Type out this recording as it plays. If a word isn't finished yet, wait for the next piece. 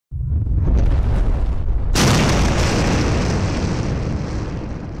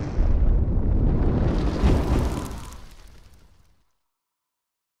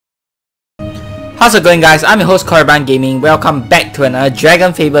How's it going, guys? I'm your host Guardian Gaming. Welcome back to another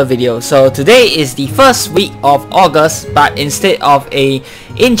DragonFable video. So today is the first week of August, but instead of a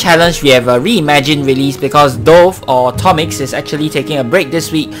in challenge, we have a Reimagined release because Dove or Tomix is actually taking a break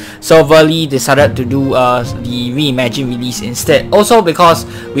this week. So Verly decided to do the Reimagined release instead. Also because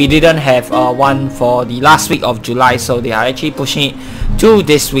we didn't have one for the last week of July, so they are actually pushing it to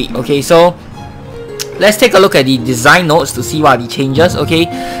this week. Okay, so let's take a look at the design notes to see what are the changes. Okay,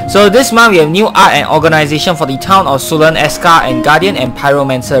 so this month we have new art and organization for the town of Sulen Eska and Guardian and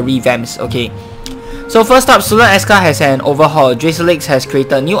Pyromancer revamps. Okay, so first up, Sulen Eska has an overhaul. Dracelix has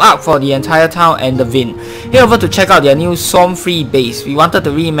created new art for the entire town and the Vin. Head over to check out their new Swarm-free base. We wanted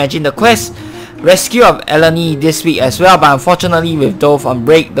to reimagine the quest rescue of Eleni this week as well, but unfortunately with Dove on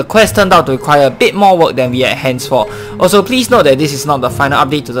break, the quest turned out to require a bit more work than we had hands for. Also, please note that this is not the final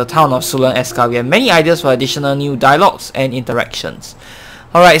update to the town of Sulen Eska. We have many ideas for additional new dialogues and interactions.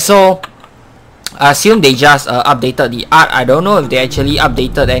 Alright, so I assume they just updated the art. I don't know if they actually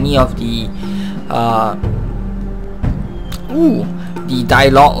updated any of the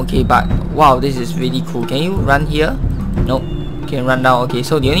dialogue. Okay, but wow, this is really cool. Can you run here? Nope. Can run down. Okay,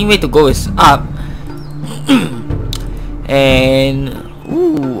 so the only way to go is up. And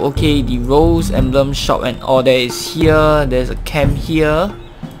okay, the rose emblem shop and all that is here. There's a camp here.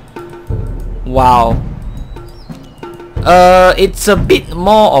 Wow. It's a bit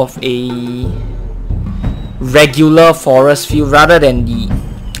more of a regular forest feel rather than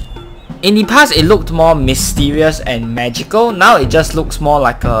in the past it looked more mysterious and magical. Now it just looks more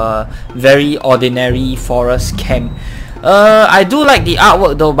like a very ordinary forest camp. I do like the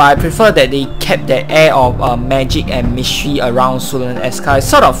artwork though, but I prefer that they kept that air of magic and mystery around Sulen Eska. It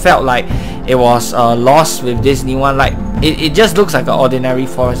sort of felt like it was lost with this new one. Like it just looks like an ordinary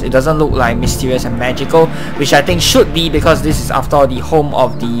forest. It doesn't look like mysterious and magical, which I think should be, because this is after all the home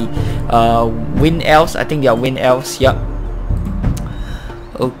of the wind elves. I think they are wind elves. Yep.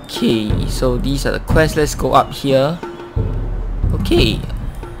 Okay, so these are the quests. Let's go up here. Okay.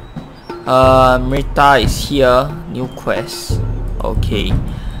 Mrita is here. New quest. Okay,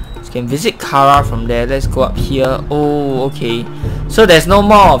 so you can visit Kara from there. Let's go up here. Oh, okay. So there's no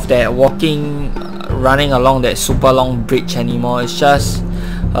more of that walking, running along that super long bridge anymore. It's just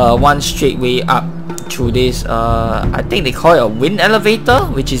one straight way up through this. I think they call it a wind elevator,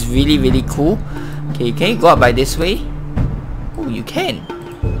 which is really cool. Okay, can you go up by this way? Oh, you can.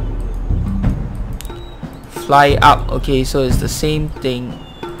 Fly up. Okay, so it's the same thing.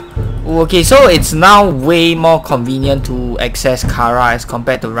 Okay, so it's now way more convenient to access Kara as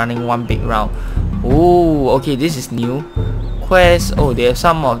compared to running one big round. Oh, okay, this is new. Quests. Oh, they have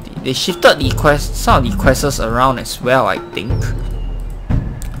some of the, they shifted the quests, some of the quests around as well, I think.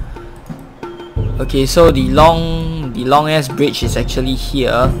 Okay, so the long ass bridge is actually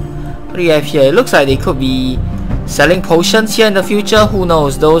here. What do you have here? It looks like they could be selling potions here in the future. Who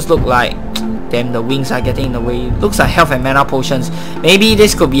knows? Those look like, damn, the wings are getting in the way. Looks like health and mana potions. Maybe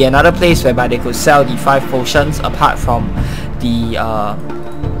this could be another place whereby they could sell the 5 potions apart from the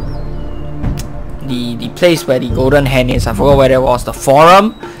place where the golden hand is. I forgot where that was. The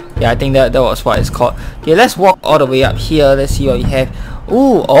forum. Yeah, I think that was what it's called. Okay, let's walk all the way up here. Let's see what we have.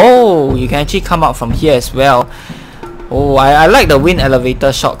 Ooh, oh, you can actually come out from here as well. Oh, I like the wind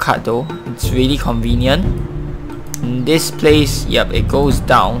elevator shortcut though. It's really convenient. In this place, yep, it goes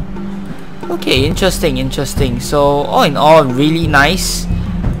down. Okay, interesting. So all in all, really nice.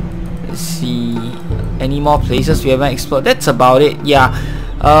 Let's see, any more places we haven't explored? That's about it. Yeah,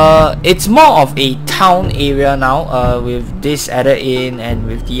 it's more of a town area now, with this added in and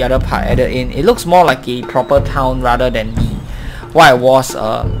with the other part added in. It looks more like a proper town rather than what it was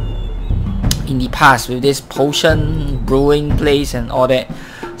in the past with this potion brewing place and all that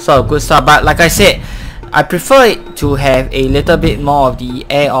sort of good stuff. But like I said, I prefer it to have a little bit more of the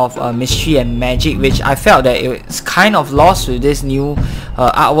air of mystery and magic, which I felt that it's kind of lost with this new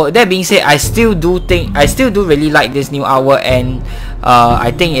artwork. That being said, I still do really like this new artwork, and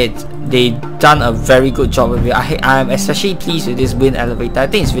I think they done a very good job with it. I'm especially pleased with this wind elevator. I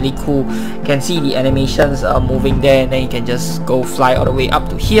think it's really cool. You can see the animations moving there, and then you can just go fly all the way up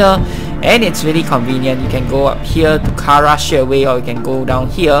to here, and it's really convenient. You can go up here to Kara straight away, or you can go down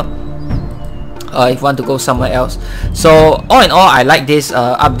here if you want to go somewhere else. So all in all, I like this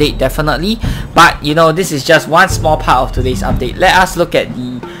update definitely, but you know, this is just one small part of today's update. Let us look at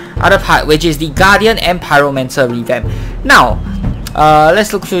the other part, which is the Guardian and Pyromancer revamp. Now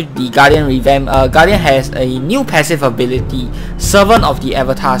let's look through the Guardian revamp. Guardian has a new passive ability, Servant of the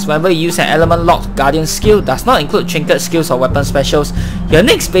Avatars. Whenever you use an element locked Guardian skill, does not include trinket skills or weapon specials, your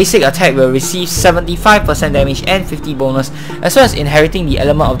next basic attack will receive 75% damage and 50 bonus, as well as inheriting the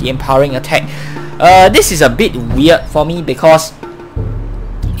element of the empowering attack. This is a bit weird for me because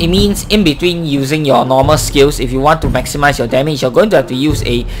it means in between using your normal skills, if you want to maximize your damage, you're going to have to use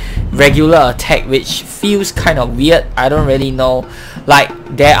a regular attack, which feels kind of weird. I don't really know. Like,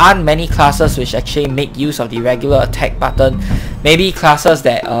 there aren't many classes which actually make use of the regular attack button. Maybe classes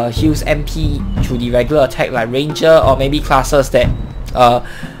that heals MP through the regular attack like Ranger, or maybe classes that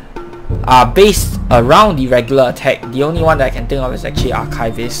are based around the regular attack. The only one that I can think of is actually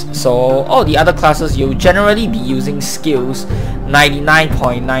Archivist. So all the other classes, you'll generally be using skills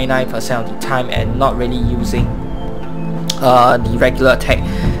 99.99% of the time and not really using the regular attack.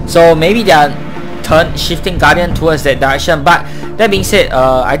 So maybe they are shifting Guardian towards that direction. But that being said,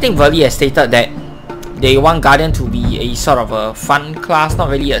 I think Verly has stated that they want Guardian to be a sort of a fun class, not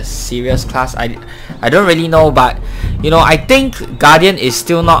really a serious class. I don't really know, but you know, I think Guardian is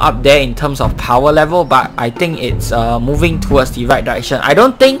still not up there in terms of power level, but I think it's moving towards the right direction. I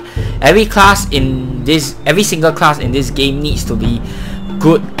don't think every single class in this game needs to be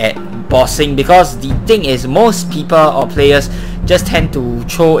good at bossing, because the thing is, most people or players just tend to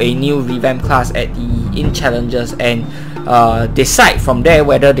throw a new revamp class at the in challenges and decide from there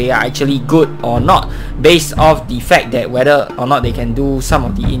whether they are actually good or not, based off the fact that whether or not they can do some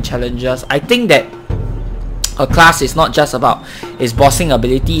of the in challenges. I think that a class is not just about its bossing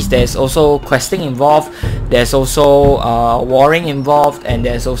abilities. There's also questing involved, there's also warring involved, and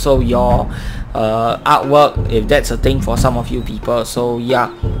there's also your artwork, if that's a thing for some of you people. So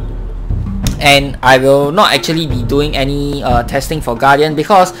yeah, and I will not actually be doing any testing for Guardian,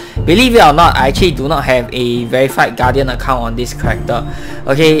 because believe it or not, I actually do not have a verified Guardian account on this character.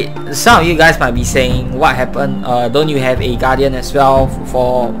 Okay, some of you guys might be saying, what happened, don't you have a Guardian as well?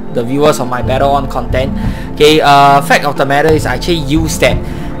 For the viewers of my Battle On content. Okay, fact of the matter is I actually used that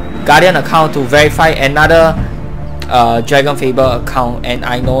Guardian account to verify another DragonFable account, and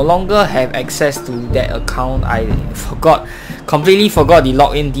I no longer have access to that account. I completely forgot the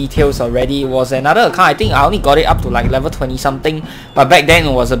login details already. It was another account. I think I only got it up to like level 20 something, but back then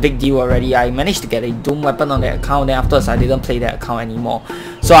it was a big deal already. I managed to get a Doom weapon on that account, then afterwards I didn't play that account anymore.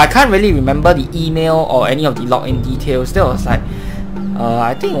 So I can't really remember the email or any of the login details. That was like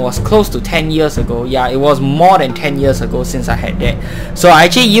I think it was close to 10 years ago. Yeah, it was more than 10 years ago since I had that. So I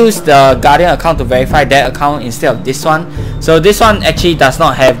actually used the Guardian account to verify that account instead of this one. So this one actually does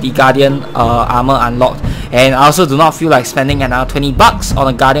not have the Guardian armor unlocked, and I also do not feel like spending another 20 bucks on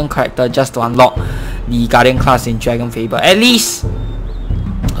a Guardian character just to unlock the Guardian class in DragonFable. At least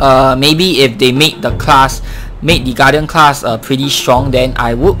maybe if they made the Guardian class pretty strong, then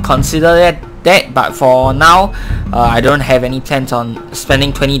I would consider that. But for now, I don't have any plans on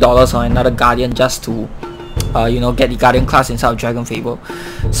spending $20 on another Guardian just to you know, get the Guardian class inside of DragonFable.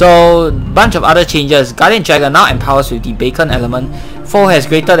 So bunch of other changes. Guardian Dragon now empowers with the Bacon element. Foe has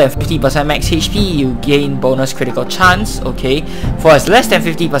greater than 50% max HP, you gain bonus critical chance. Okay, foe has less than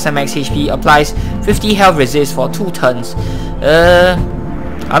 50% max HP, applies 50 health resist for 2 turns.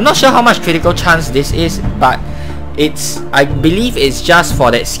 I'm not sure how much critical chance this is, but I believe it's just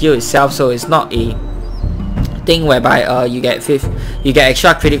for that skill itself, so it's not a thing whereby you get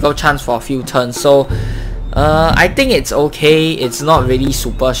extra critical chance for a few turns. So I think it's okay. It's not really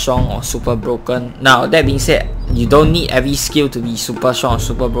super strong or super broken. Now that being said, you don't need every skill to be super strong or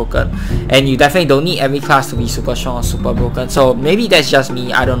super broken, and you definitely don't need every class to be super strong or super broken. So maybe that's just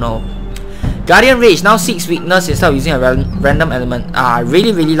me, I don't know. Guardian Rage now seeks weakness instead of using a random element. I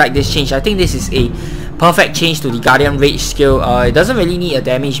really like this change. I think this is a perfect change to the Guardian Rage skill. It doesn't really need a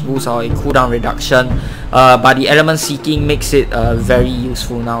damage boost or a cooldown reduction, but the element seeking makes it very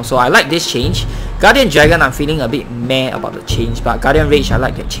useful now. So I like this change. Guardian Dragon, I'm feeling a bit meh about the change, but Guardian Rage, I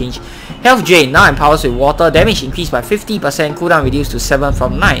like that change. Health Drain now empowers with water, damage increased by 50%, cooldown reduced to 7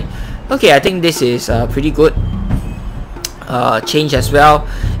 from 9. Okay, I think this is pretty good change as well.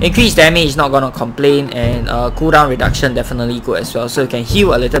 Increased damage, not gonna complain, and cooldown reduction definitely good as well, so you can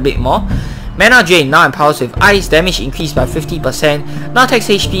heal a little bit more. Mana Drain now empowers with ice, damage increased by 50%, now takes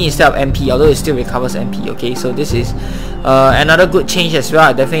HP instead of MP, although it still recovers MP. Okay, so this is another good change as well.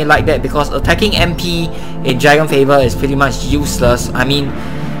 I definitely like that, because attacking MP in DragonFable is pretty much useless. I mean,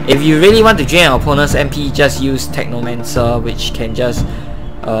 if you really want to drain your opponent's MP, just use Technomancer, which can just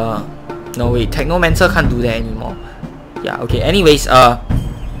no wait, Technomancer can't do that anymore. Yeah, okay, anyways,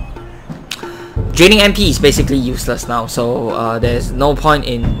 draining MP is basically useless now, so there's no point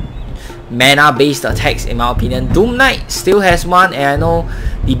in mana based attacks in my opinion. Doom Knight still has one, and I know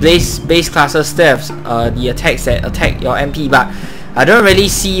the base classes still have the attacks that attack your MP, but I don't really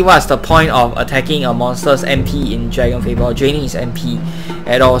see what's the point of attacking a monster's MP in DragonFable or draining his MP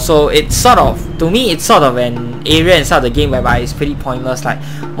at all. So it's sort of, to me, it's sort of an area inside the game whereby it's pretty pointless. Like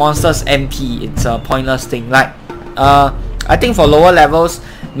monster's MP, it's a pointless thing. Like I think for lower levels,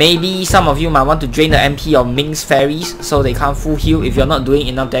 maybe some of you might want to drain the MP of Ming's fairies so they can't full heal if you're not doing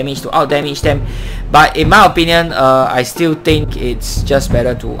enough damage to out damage them. But in my opinion, I still think it's just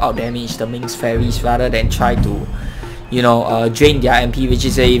better to out damage the Ming's fairies rather than try to, you know, drain their MP, which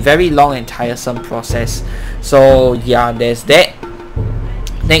is a very long and tiresome process. So yeah, there's that.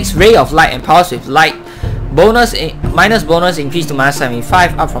 Next, Ray of Light empowers with light. Minus bonus increased to minus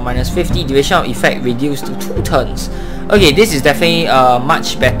 75, up from minus 50. Duration of effect reduced to 2 turns. Okay, this is definitely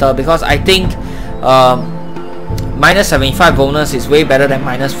much better, because I think minus 75 bonus is way better than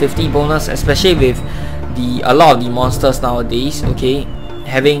minus 50 bonus, especially with a lot of the monsters nowadays, okay,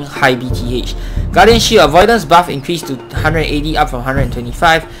 having high BTH. Guardian Shield avoidance buff increased to 180, up from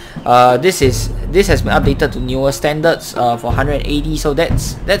 125. This has been updated to newer standards for 180, so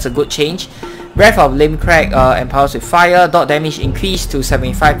that's a good change. Breath of Limb Crack empowers with fire. Dot damage increased to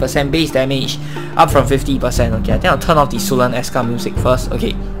 75% base damage, up from 50%. Okay, I think I'll turn off the Sulen Eska music first.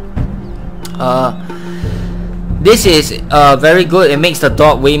 Okay. This is very good. It makes the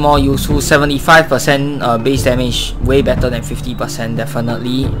dot way more useful. 75% base damage, way better than 50%,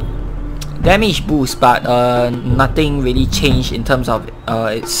 definitely. Damage boost, but nothing really changed in terms of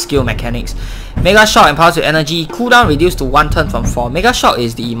its skill mechanics. Mega Shock empowers with energy. Cooldown reduced to 1 turn from 4. Mega Shock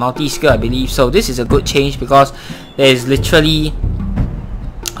is the multi-skill, I believe, so this is a good change because there is literally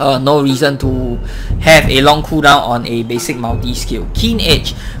no reason to have a long cooldown on a basic multi-skill. Keen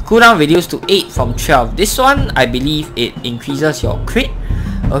Edge, cooldown reduced to 8 from 12. This one, I believe it increases your crit.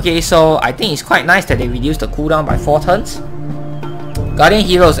 Okay, so I think it's quite nice that they reduced the cooldown by 4 turns. Guardian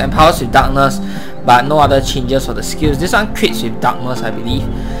Heroes empowers with darkness, but no other changes for the skills. This one crits with darkness, I believe.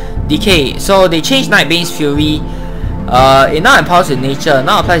 Decay, so they changed Nightbane's Fury. It now empowers with nature,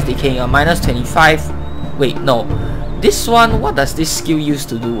 now applies decay, minus 25. Wait, no. This one, what does this skill used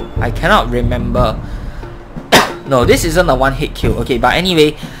to do? I cannot remember. No, this isn't a one-hit kill. Okay, but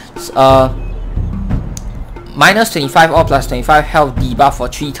anyway, minus 25 or plus 25 health debuff for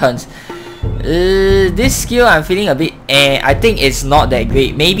 3 turns. This skill I'm feeling a bit I think it's not that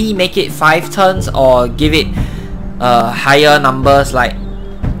great. Maybe make it 5 turns or give it higher numbers, like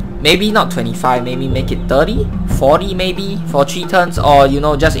maybe not 25, maybe make it 30, 40 maybe for 3 turns, or you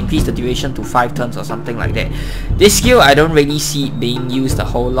know, just increase the duration to 5 turns or something like that. This skill I don't really see it being used a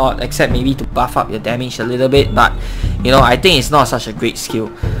whole lot, except maybe to buff up your damage a little bit, but you know, I think it's not such a great skill.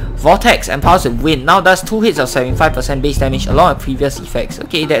 Vortex empowers with wind, now does 2 hits of 75% base damage along with previous effects.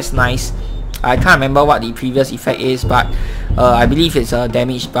 Okay, that's nice. I can't remember what the previous effect is, but I believe it's a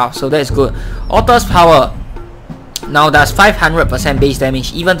damage buff, so that's good. Otter's Power now does 500% base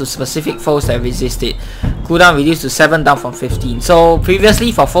damage even to specific foes that resist it. Cooldown reduced to 7, down from 15. So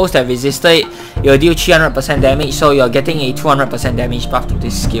previously for foes that resisted it, you'll deal 300% damage, so you're getting a 200% damage buff to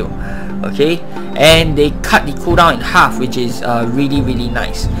this skill. Okay, and they cut the cooldown in half, which is really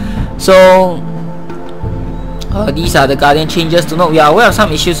nice. So these are the Guardian changes. To note, we are aware of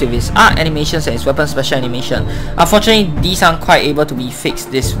some issues with its art animations and its weapon special animation. Unfortunately, these aren't quite able to be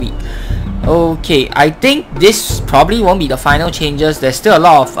fixed this week. Okay, I think this probably won't be the final changes. There's still a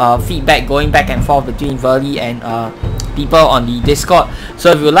lot of feedback going back and forth between Verly and people on the Discord.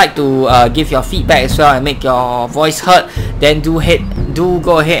 So if you'd like to give your feedback as well and make your voice heard, then do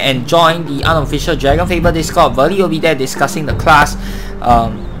go ahead and join the unofficial DragonFable Discord. Verly will be there discussing the class.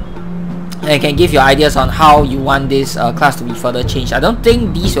 And can give your ideas on how you want this class to be further changed. I don't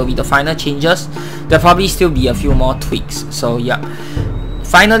think these will be the final changes. There'll probably still be a few more tweaks. So yeah.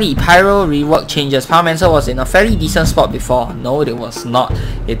 Finally, Pyro rework changes. Pyromancer was in a fairly decent spot before. No, it was not.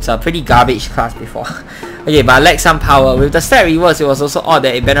 It's a pretty garbage class before. Okay, but lacked some power. With the stat reworks, it was also odd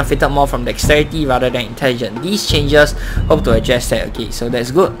that it benefited more from dexterity rather than intelligence. These changes hope to address that. Okay, so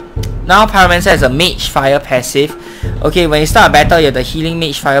that's good. Now Pyromancer has a Mage Fire passive. Okay, when you start a battle, you have the healing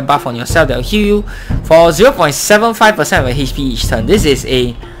Mage Fire buff on yourself that will heal you for 0.75% of your HP each turn. This is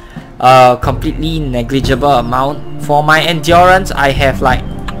a completely negligible amount. For my endurance, I have like,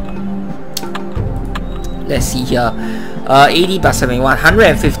 let's see here, 80 plus 71,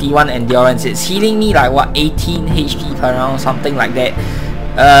 151 endurance. It's healing me like what, 18 HP per round, something like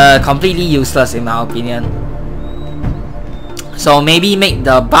that. Completely useless in my opinion. So maybe make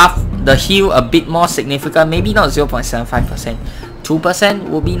the buff, the heal a bit more significant. Maybe not 0.75%. 2%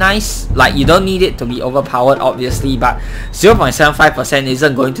 would be nice. Like, you don't need it to be overpowered obviously, but 0.75%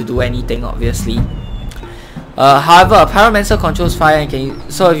 isn't going to do anything obviously. However, a Pyromancer controls fire and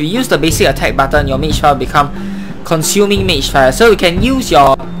can, so if you use the basic attack button, your Mage Fire will become Consuming Mage Fire. So you can use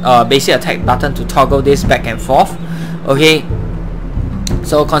your basic attack button to toggle this back and forth. Okay.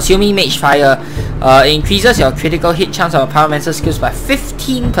 So Consuming Mage Fire increases your critical hit chance of Pyromancer skills by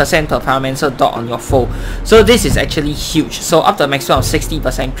 15% per Pyromancer dot on your foe. So this is actually huge. So up to a maximum of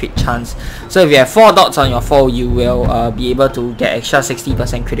 60% crit chance. So if you have 4 dots on your foe, you will be able to get extra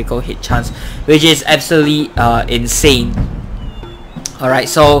 60% critical hit chance, which is absolutely insane. Alright,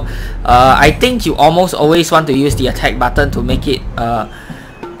 so I think you almost always want to use the attack button to make it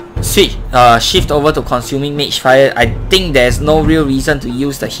shift over to Consuming Mage Fire. I think there's no real reason to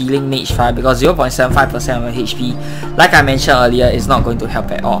use the Healing Mage Fire because 0.75% of your HP, like I mentioned earlier, is not going to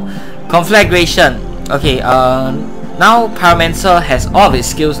help at all. Conflagration. Okay, now Pyromancer has all of its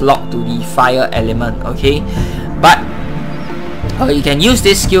skills locked to the fire element, okay? But you can use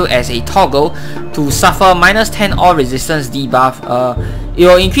this skill as a toggle to suffer -10 all resistance debuff. It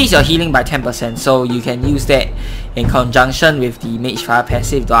will increase your healing by 10%, so you can use that in conjunction with the Mage Fire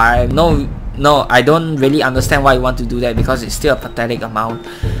passive. Though I I don't really understand why you want to do that because it's still a pathetic amount.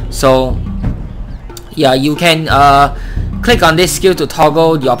 So yeah, you can click on this skill to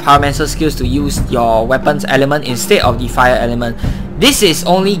toggle your Pyromancer skills to use your weapons element instead of the fire element. This is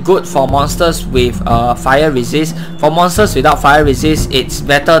only good for monsters with fire resist. For monsters without fire resist, it's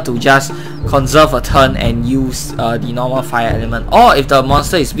better to just conserve a turn and use the normal fire element. Or if the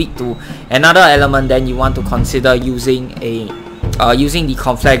monster is weak to another element, then you want to consider using using the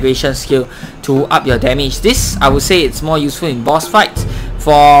conflagration skill to up your damage. This, I would say, it's more useful in boss fights.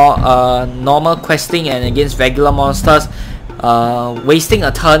 For normal questing and against regular monsters, wasting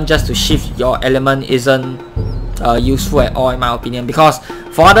a turn just to shift your element isn't useful at all, in my opinion, because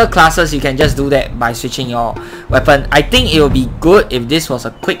for other classes you can just do that by switching your weapon. I think it would be good if this was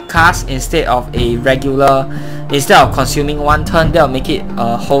a quick cast instead of consuming one turn. That will make it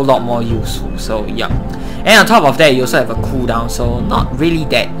a whole lot more useful. So yeah, and on top of that, you also have a cooldown, so not really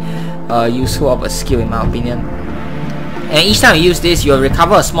that useful of a skill, in my opinion. And each time you use this, you'll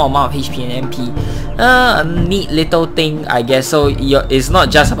recover a small amount of HP and MP. A neat little thing, I guess. So it's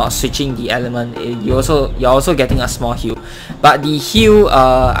not just about switching the element. You're also getting a small heal. But the heal,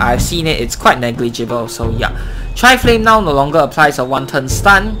 I've seen it. It's quite negligible. So yeah, Tri-Flame now no longer applies a 1-turn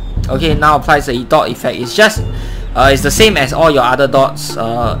stun. Okay, now applies a dot effect. It's just it's the same as all your other dots.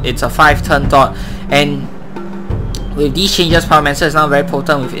 It's a 5-turn dot, and with these changes, Pyromancer is now very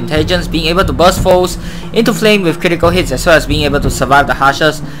potent with intelligence, being able to burst foes into flame with critical hits, as well as being able to survive the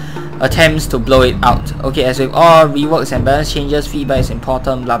harshest attempts to blow it out. Okay, as with all reworks and balance changes, feedback is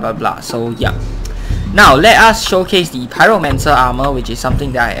important, blah blah blah. So yeah. Now let us showcase the Pyromancer armor, which is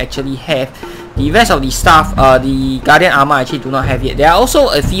something that I actually have. The rest of the stuff, the Guardian armor, I actually do not have yet. There are also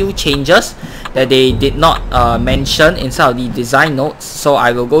a few changes that they did not mention inside of the design notes, so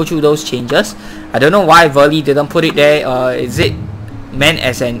I will go through those changes. I don't know why Verly didn't put it there. Is it meant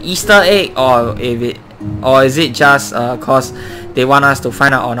as an Easter egg, or is it just cause they want us to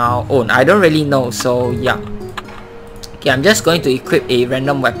find out on our own? I don't really know. So yeah. Okay, I'm just going to equip a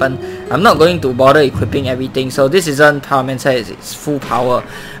random weapon. I'm not going to bother equipping everything. So this isn't Pyromancer at its full power,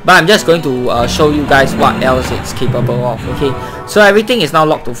 but I'm just going to show you guys what else it's capable of. Okay, so everything is now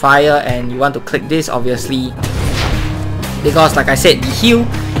locked to fire, and you want to click this obviously because, like I said, the heal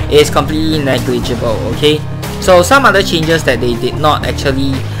is completely negligible. Okay, so some other changes that they did not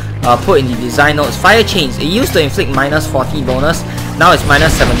actually put in the design notes. Fire chains, it used to inflict -40 bonus, now it's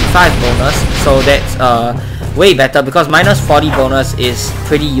 -75 bonus, so that's way better because -40 bonus is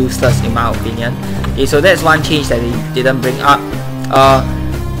pretty useless in my opinion. Okay, so that's one change that they didn't bring up.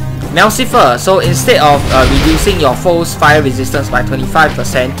 Melcifer, so instead of reducing your foe's fire resistance by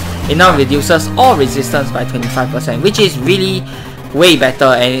 25%, it now reduces all resistance by 25%, which is really way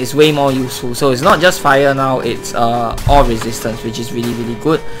better and it's way more useful. So it's not just fire now, it's all resistance, which is really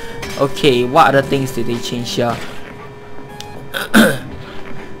good. Okay, what other things did they change here?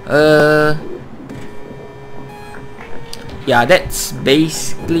 Yeah, that's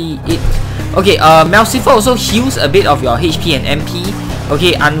basically it. Okay, Melcifer also heals a bit of your HP and MP.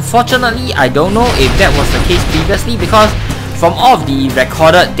 Okay, unfortunately, I don't know if that was the case previously because from all of the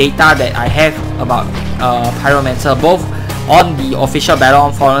recorded data that I have about Pyromancer, both on the official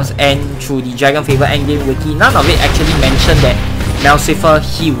Battle.on forums and through the DragonFable endgame wiki, none of it actually mentioned that Melcifer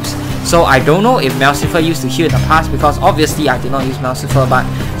heals. So I don't know if Melcifer used to heal in the past because obviously I did not use Melcifer, but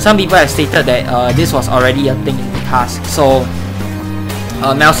some people have stated that this was already a thing in the past. So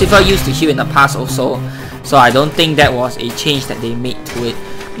Melcifer used to heal in the past also, so I don't think that was a change that they made to it.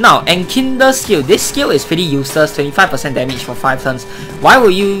 Now, Enkindle skill. This skill is pretty useless, 25% damage for 5 turns. Why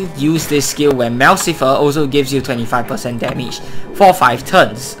will you use this skill when Melcifer also gives you 25% damage for 5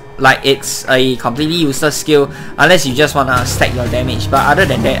 turns? like it's a completely useless skill unless you just wanna stack your damage. But other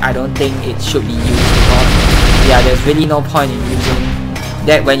than that, I don't think it should be used because yeah, there's really no point in using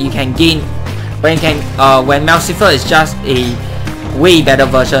that when you can gain, when Malcifer is just a way better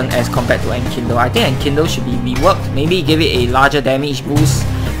version as compared to Enkindle. I think Enkindle should be reworked. Maybe give it a larger damage boost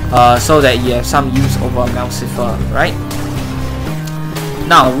so that you have some use over Malcifer, right?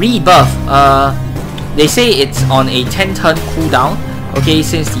 Now Rebirth, they say it's on a 10 turn cooldown. Okay,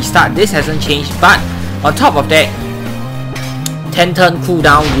 since the start this hasn't changed, but on top of that 10 turn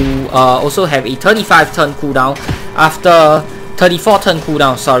cooldown, you also have a 35 turn cooldown after 34 turn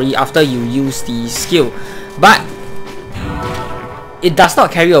cooldown, sorry, after you use the skill. But it does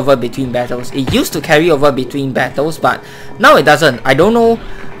not carry over between battles. It used to carry over between battles, but now it doesn't. I don't know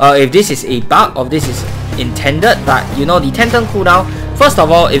if this is a bug or this is intended, but you know, the 10 turn cooldown, first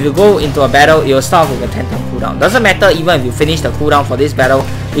of all, if you go into a battle, it will start with a 10 turn cooldown. Doesn't matter even if you finish the cooldown for this battle,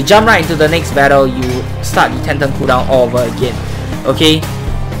 you jump right into the next battle, you start the 10 turn cooldown all over again. Okay,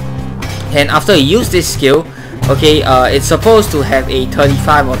 and after you use this skill, okay, it's supposed to have a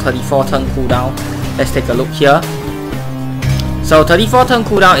 35 or 34 turn cooldown. Let's take a look here. So 34 turn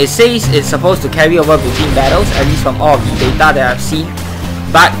cooldown, it says it's supposed to carry over between battles, at least from all of the data that I've seen,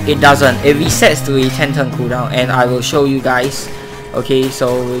 but it doesn't. It resets to a 10 turn cooldown, and I will show you guys. Okay,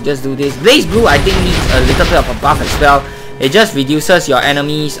 so we'll just do this. Blaze Blue I think needs a little bit of a buff as well. It just reduces your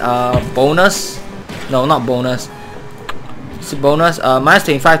enemies bonus, no, not bonus, it's bonus, minus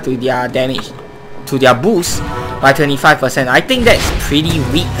 25 to their damage, to their boost by 25%. I think that's pretty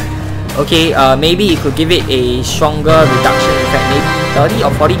weak. Okay, maybe you could give it a stronger reduction effect, maybe 30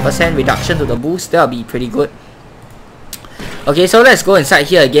 or 40% reduction to the boost. That'll be pretty good. Okay, so let's go inside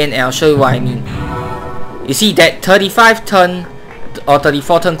here again and I'll show you what I mean. You see that 35 turn or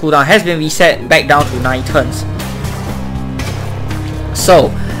 34 turn cooldown has been reset back down to 9 turns.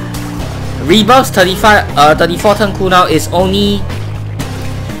 So Rebirth's 34 turn cooldown is only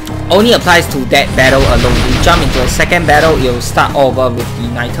applies to that battle alone. You jump into a second battle, it will start over with the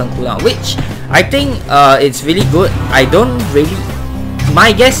 9 turn cooldown, which I think it's really good. I don't really,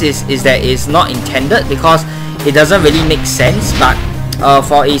 my guess is that it's not intended because it doesn't really make sense, but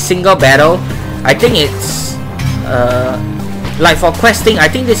for a single battle, I think it's like for questing, I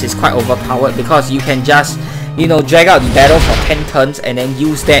think this is quite overpowered because you can just, you know, drag out the battle for 10 turns and then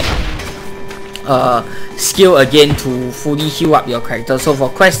use that skill again to fully heal up your character. So for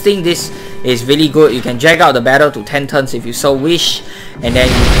questing, this is really good. You can drag out the battle to 10 turns if you so wish, and then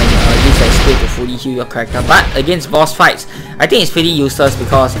you can use that skill to fully heal your character. But against boss fights, I think it's pretty useless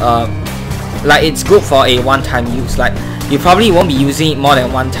because like it's good for a one-time use. Like you probably won't be using it more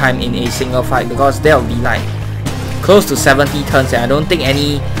than one time in a single fight because there will be like close to 70 turns, and I don't think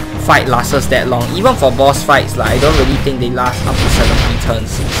any fight lasts that long. Even for boss fights, like I don't really think they last up to 70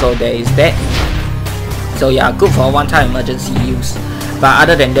 turns. So there is that. So yeah, good for one-time emergency use. But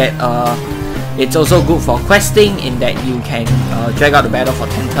other than that, it's also good for questing in that you can drag out the battle for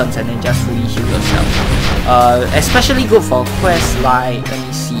 10 turns and then just fully heal yourself. Especially good for quests like, let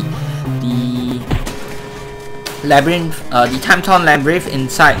me see, the Labyrinth, the Time-Torn Labyrinth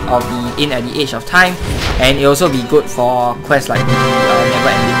inside of the Inn at the Edge of Time, and it also be good for quests like the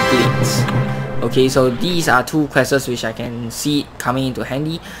Never-Ending Blades. Okay, so these are two quests which I can see coming into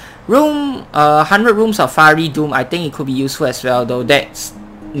handy. 100 Rooms of Fiery Doom, I think it could be useful as well, though that's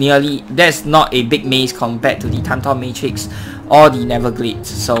not a big maze compared to the Time-Torn Matrix or the Neverglades.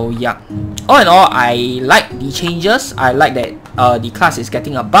 So yeah, all in all, I like the changes. I like that the class is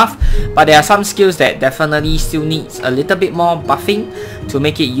getting a buff, but there are some skills that definitely still needs a little bit more buffing to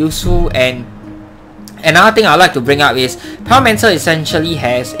make it useful. And another thing I'd like to bring up is Pyromancer essentially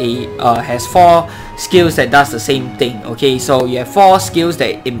has 4 skills that does the same thing. Okay, so you have 4 skills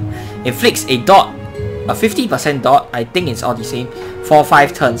that inflicts a dot, a 50% dot. I think it's all the same for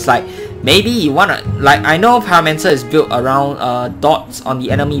 5 turns. Like maybe you wanna, like I know Pyromancer is built around dots on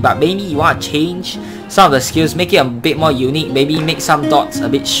the enemy, but maybe you wanna change some of the skills, make it a bit more unique. Maybe make some dots a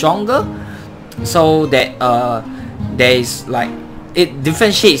bit stronger, so that there is like, it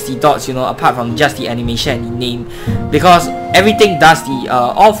differentiates the dots, you know, apart from just the animation and the name, because everything does the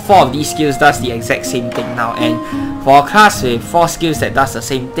all 4 of these skills does the exact same thing now. And for a class with 4 skills that does the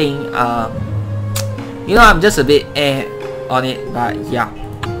same thing, you know, I'm just a bit on it. But yeah,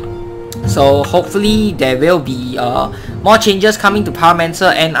 so hopefully there will be more changes coming to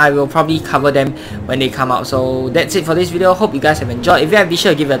Pyromancer, and I will probably cover them when they come out. So that's it for this video. Hope you guys have enjoyed. If you have, be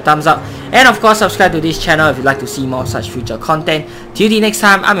sure to give it a thumbs up, and of course subscribe to this channel if you'd like to see more such future content. Till the next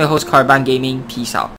time, I'm your host Guardian Gaming. Peace out.